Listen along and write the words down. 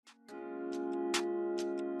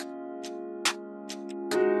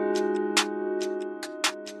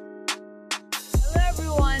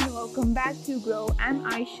welcome back to Grow. I'm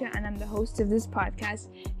Aisha and I'm the host of this podcast.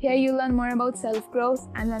 Here you learn more about self-growth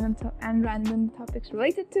and random topics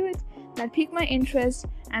related to it that pique my interest,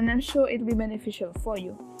 and I'm sure it'll be beneficial for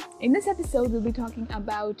you. In this episode, we'll be talking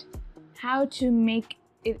about how to make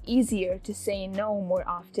it easier to say no more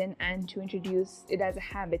often and to introduce it as a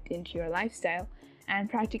habit into your lifestyle. And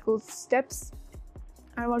practical steps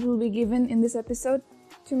are what will be given in this episode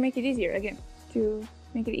to make it easier, to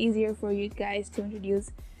make it easier for you guys to introduce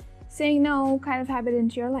saying no kind of habit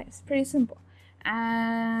into your lives. Pretty simple.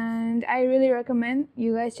 And I really recommend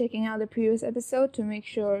you guys checking out the previous episode to make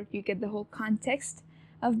sure you get the whole context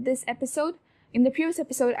of this episode. In the previous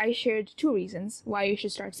episode, I shared 2 reasons why you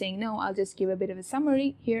should start saying no. I'll just give a bit of a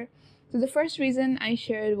summary here. So the first reason I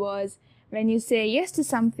shared was when you say yes to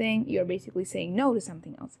something, you're basically saying no to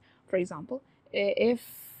something else. For example,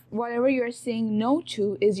 if whatever you're saying no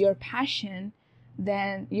to is your passion,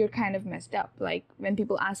 then you're kind of messed up. Like when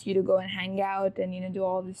people ask you to go and hang out and do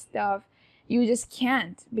all this stuff, you just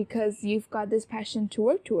can't because you've got this passion to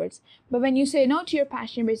work towards. But when you say no to your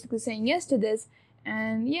passion, you're basically saying yes to this,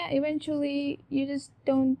 and eventually you just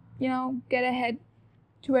don't get ahead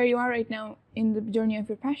to where you are right now in the journey of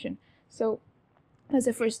your passion. So that's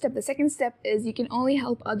the first step. The second step is you can only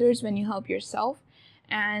help others when you help yourself.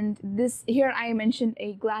 And this here I mentioned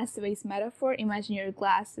a glass vase metaphor. Imagine your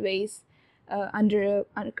glass vase under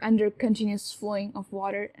continuous flowing of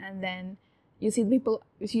water, and then you see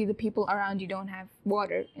the people around you don't have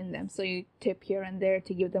water in them, so you tip here and there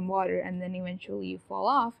to give them water, and then eventually you fall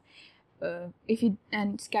off.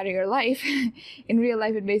 And scatter your life. In real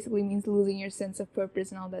life, it basically means losing your sense of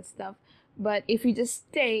purpose and all that stuff. But if you just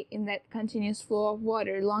stay in that continuous flow of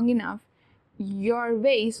water long enough, your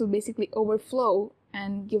vase will basically overflow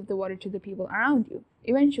and give the water to the people around you.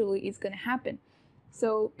 Eventually, it's going to happen.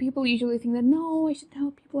 So people usually think that, no, I should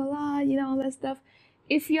help people a lot, all that stuff.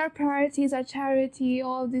 If your priorities are charity,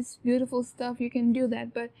 all this beautiful stuff, you can do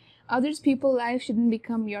that. But other people's life shouldn't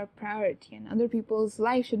become your priority, and other people's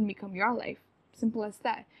life shouldn't become your life. Simple as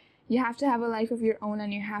that. You have to have a life of your own,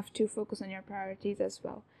 and you have to focus on your priorities as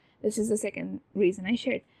well. This is the second reason I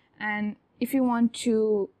shared. And if you want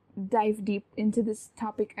to dive deep into this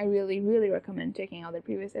topic, I really, really recommend checking out the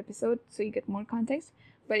previous episode so you get more context.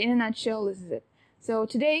 But in a nutshell, this is it. So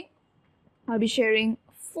today, I'll be sharing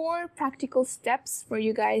 4 practical steps for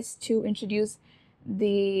you guys to introduce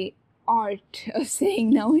the art of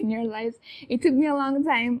saying no in your lives. It took me a long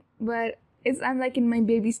time, but I'm like in my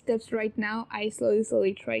baby steps right now. I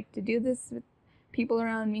slowly tried to do this with people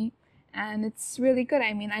around me, and it's really good.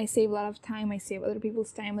 I mean, I save a lot of time. I save other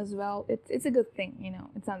people's time as well. It's a good thing,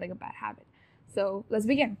 It's not like a bad habit. So let's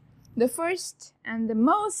begin. The first and the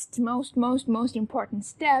most important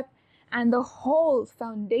step, and the whole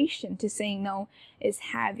foundation to saying no,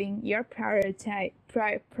 is having your priorities.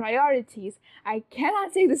 I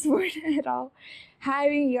cannot say this word at all.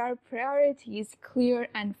 Having your priorities clear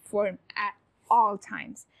and firm at all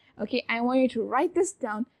times. Okay, I want you to write this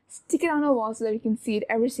down, stick it on a wall so that you can see it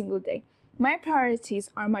every single day. My priorities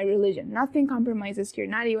are my religion. Nothing compromises here,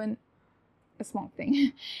 not even a small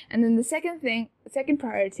thing. And then the second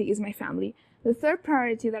priority is my family. The third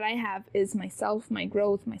priority that I have is myself, my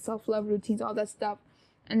growth, my self-love routines, all that stuff.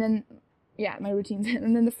 And then, my routines.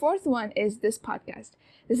 And then the fourth one is this podcast.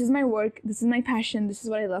 This is my work. This is my passion. This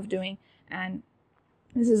is what I love doing. And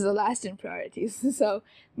this is the last in priorities. So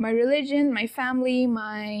my religion, my family,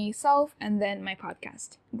 myself, and then my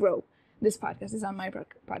podcast, Grow. This podcast is on my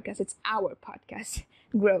podcast. It's our podcast,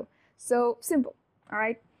 Grow. So simple, all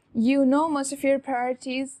right? You know most of your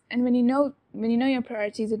priorities, and when you know your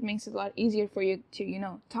priorities, it makes it a lot easier for you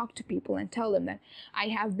to talk to people and tell them that I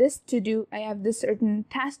have this to do, I have this certain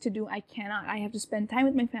task to do, I have to spend time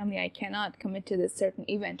with my family, I cannot commit to this certain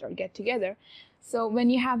event or get together. So when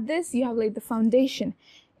you have this, you have laid the foundation.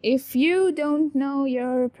 If you don't know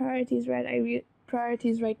your priorities right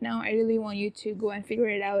now, I really want you to go and figure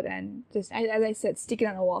it out, and just, as I said, stick it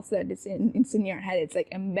on a wall so that it's in your head. It's like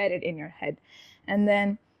embedded in your head. And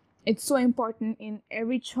then it's so important in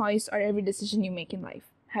every choice or every decision you make in life,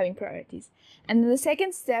 having priorities. And then the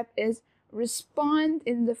second step is respond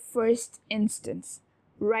in the first instance,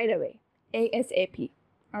 right away, ASAP,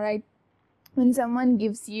 all right? When someone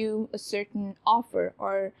gives you a certain offer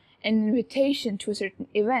or an invitation to a certain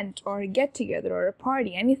event or a get-together or a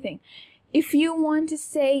party, anything, if you want to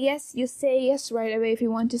say yes, you say yes right away. If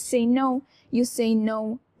you want to say no, you say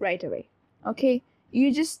no right away, okay?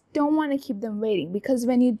 You just don't want to keep them waiting, because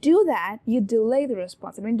when you do that, you delay the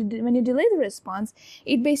response. And when you delay the response,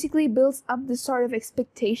 it basically builds up this sort of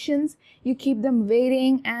expectations. You keep them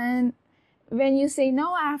waiting, and when you say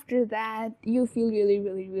no after that, you feel really,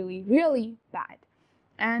 really, really, really bad.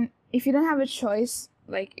 And if you don't have a choice,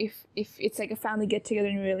 like if it's like a family get together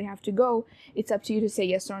and you really have to go, it's up to you to say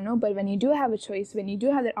yes or no. But when you do have a choice, when you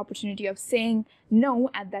do have that opportunity of saying no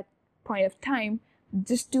at that point of time,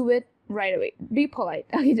 just do it right away. Be polite.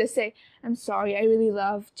 Okay, just say, I'm sorry, I really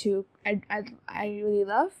love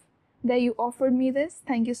that you offered me this.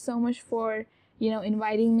 Thank you so much for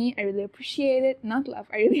inviting me. I really appreciate it. Not love,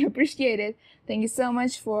 I really appreciate it. Thank you so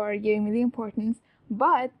much for giving me the importance,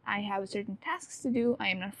 but I have certain tasks to do. I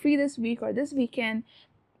am not free this week or this weekend.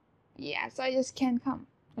 Yeah, so I just can't come.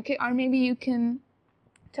 Okay, or maybe you can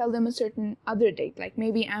tell them a certain other date, like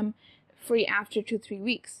maybe I'm free after 2-3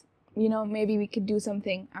 weeks. Maybe we could do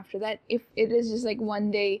something after that. If it is just like one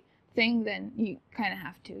day thing, then you kind of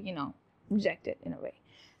have to reject it in a way.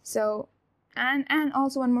 So and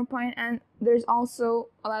also one more point, and there's also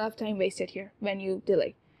a lot of time wasted here when you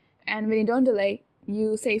delay. And when you don't delay,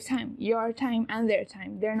 you save time, your time and their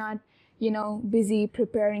time. They're not busy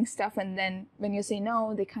preparing stuff, and then when you say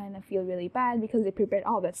no, they kind of feel really bad because they prepared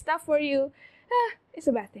all that stuff for you. It's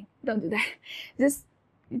a bad thing. Don't do that.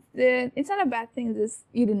 It's not a bad thing. It's just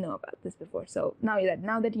you didn't know about this before. So now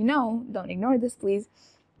that you know, don't ignore this, please.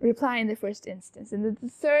 Reply in the first instance. And the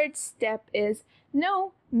third step is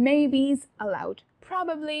no, maybes allowed.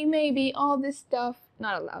 Probably, maybe, all this stuff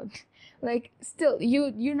not allowed. Like, still,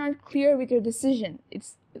 you're not clear with your decision.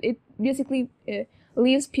 It basically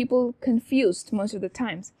leaves people confused most of the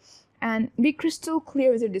times. And be crystal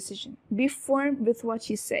clear with your decision. Be firm with what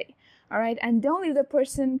you say. All right, and don't leave the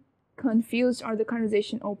person confused or the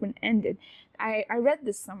conversation open-ended. I read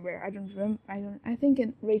this somewhere. I think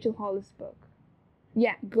in Rachel Hollis' book.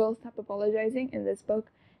 Yeah, Girls Stop Apologizing. In this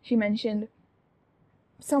book, she mentioned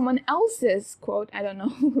someone else's quote. I don't know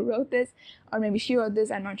who wrote this, or maybe she wrote this,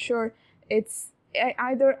 I'm not sure. It's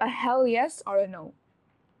either a hell yes or a no.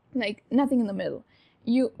 Like, nothing in the middle.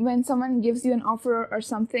 When someone gives you an offer or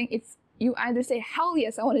something, you either say, hell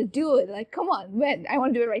yes, I want to do it. Like, come on, when? I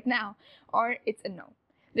want to do it right now. Or it's a no.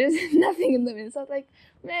 There's nothing in the middle. So it's like,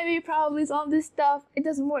 maybe, probably, all this stuff. It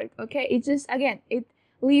doesn't work, okay? It just, again, it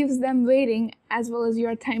leaves them waiting, as well as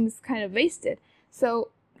your time is kind of wasted.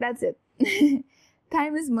 So that's it.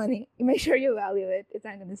 Time is money. Make sure you value it. It's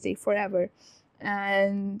not going to stay forever.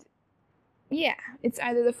 And yeah, it's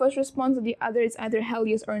either the first response or the other. It's either hell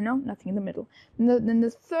yes or no, nothing in the middle. Then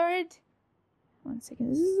the third, one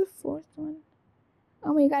second, this is the fourth one.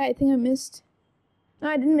 Oh my god, I think I missed. No,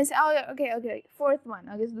 I didn't miss. Oh, okay. Fourth one.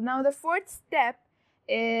 Okay, so now the fourth step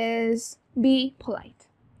is be polite.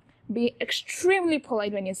 Be extremely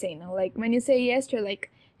polite when you say no. Like, when you say yes, you're like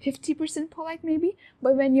 50% polite maybe.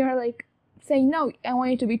 But when you're like saying no, I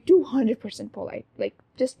want you to be 200% polite. Like,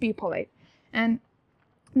 just be polite. And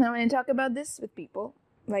now when I talk about this with people,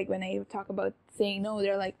 like when I talk about saying no,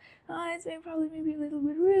 they're like, oh, it's probably maybe a little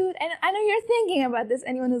bit rude. And I know you're thinking about this.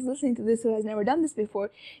 Anyone who's listening to this who has never done this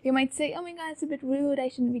before, you might say, oh my god, it's a bit rude. I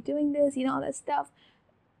shouldn't be doing this, all that stuff.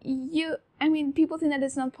 People think that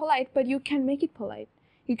it's not polite, but you can make it polite.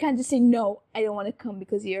 You can't just say, no, I don't want to come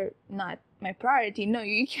because you're not my priority. No,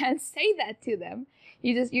 you can't say that to them.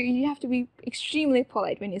 You have to be extremely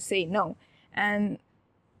polite when you say no. And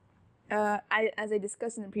as I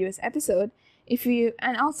discussed in the previous episode,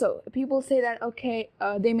 and also people say that, okay,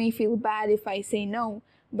 they may feel bad if I say no,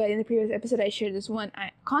 but in the previous episode I shared this one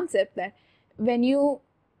concept that when you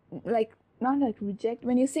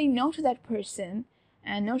when you say no to that person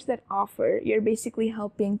and no to that offer, you're basically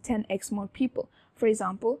helping 10x more people. For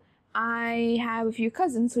example, I have a few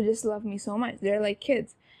cousins who just love me so much. They're like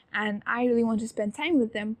kids, and I really want to spend time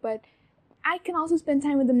with them, but I can also spend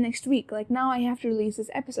time with them next week. Like, now I have to release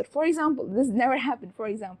this episode, for example. This never happened, for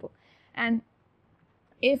example. And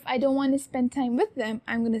if I don't want to spend time with them,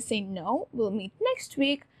 I'm going to say no, we'll meet next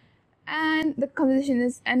week, and the conversation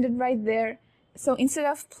is ended right there. So instead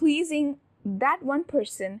of pleasing that one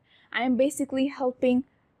person, I am basically helping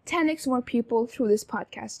 10x more people through this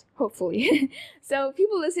podcast, hopefully. So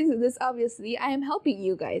people listening to this, obviously, I am helping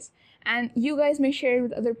you guys. And you guys may share it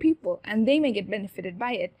with other people, and they may get benefited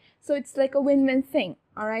by it. So it's like a win-win thing,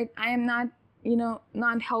 all right? I am not,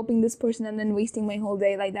 not helping this person and then wasting my whole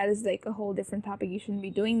day. Like, that is like a whole different topic. You shouldn't be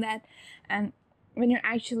doing that. And when you're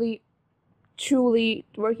actually truly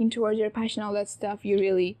working towards your passion, all that stuff,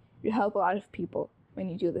 you help a lot of people when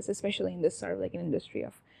you do this, especially in this sort of like an industry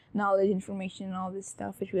of knowledge, information, and all this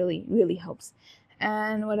stuff. It really, really helps.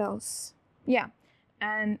 And what else? Yeah.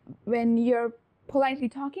 And when you're politely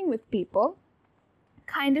talking with people,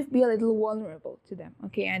 kind of be a little vulnerable to them,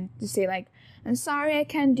 okay? And just say like, I'm sorry, I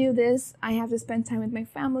can't do this. I have to spend time with my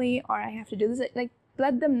family, or I have to do this. Like,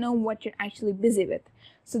 let them know what you're actually busy with,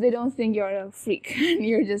 so they don't think you're a freak and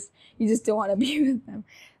you just don't want to be with them.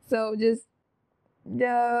 So just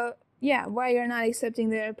why you're not accepting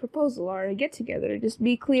their proposal or a get together. Just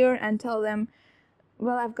be clear and tell them,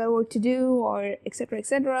 well, I've got work to do, or etc.,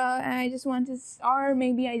 etc. And I just want to, or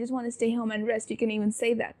maybe I just want to stay home and rest. You can even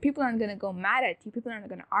say that. People aren't gonna go mad at you. People aren't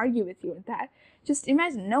gonna argue with you with that. Just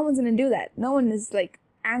imagine, no one's gonna do that. No one is like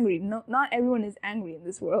angry. No, not everyone is angry in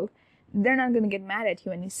this world. They're not gonna get mad at you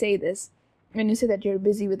when you say this. When you say that you're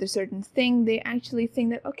busy with a certain thing, they actually think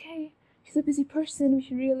that, okay, she's a busy person. We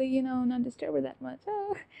should really, not disturb her that much.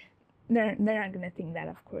 Oh. They're not gonna think that.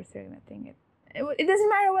 Of course, they're gonna think it. It doesn't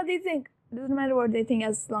matter what they think. It doesn't matter what they think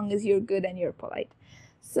as long as you're good and you're polite.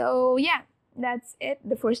 So yeah, that's it.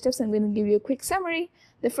 The 4 steps, I'm going to give you a quick summary.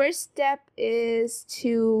 The first step is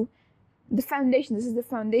the foundation. This is the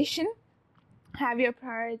foundation. Have your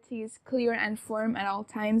priorities clear and firm at all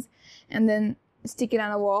times, and then stick it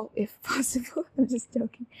on a wall if possible. I'm just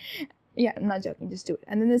joking. Yeah, I'm not joking. Just do it.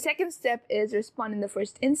 And then the second step is respond in the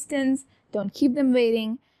first instance. Don't keep them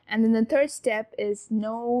waiting. And then the third step is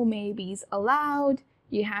no maybes allowed.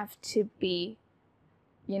 You have to be,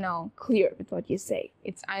 clear with what you say.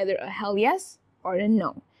 It's either a hell yes or a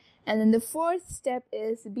no. And then the fourth step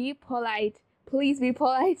is be polite. Please be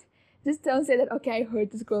polite. Just don't say that, okay, I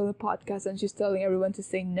heard this girl on the podcast and she's telling everyone to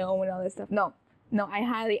say no and all that stuff. No, I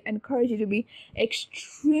highly encourage you to be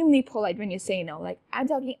extremely polite when you say no. Like, I'm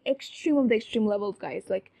talking extreme of the extreme levels, guys.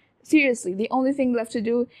 Like, seriously, the only thing left to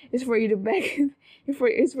do is for you to beg.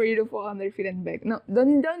 is for you to fall on their feet and beg. No,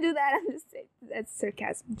 don't do that. I'm just saying, that's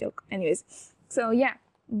sarcasm joke. Anyways, so yeah,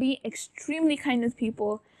 be extremely kind with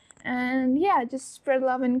people, and yeah, just spread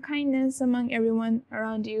love and kindness among everyone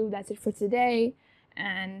around you. That's it for today,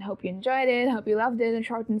 and hope you enjoyed it. Hope you loved it. A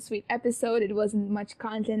short and sweet episode. It wasn't much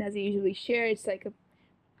content as I usually share. It's like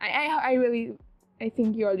I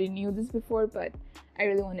think you already knew this before, but I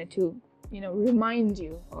really wanted to remind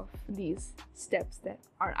you of these steps that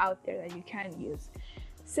are out there that you can use.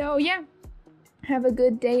 So yeah, have a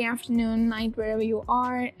good day, afternoon, night, wherever you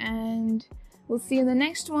are, and we'll see you in the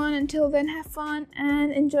next one. Until then, have fun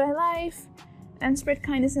and enjoy life, and spread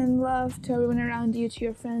kindness and love to everyone around you, to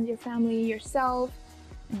your friends, your family, yourself,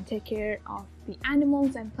 and take care of the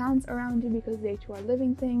animals and plants around you because they too are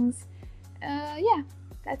living things. Yeah,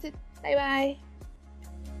 that's it. Bye bye.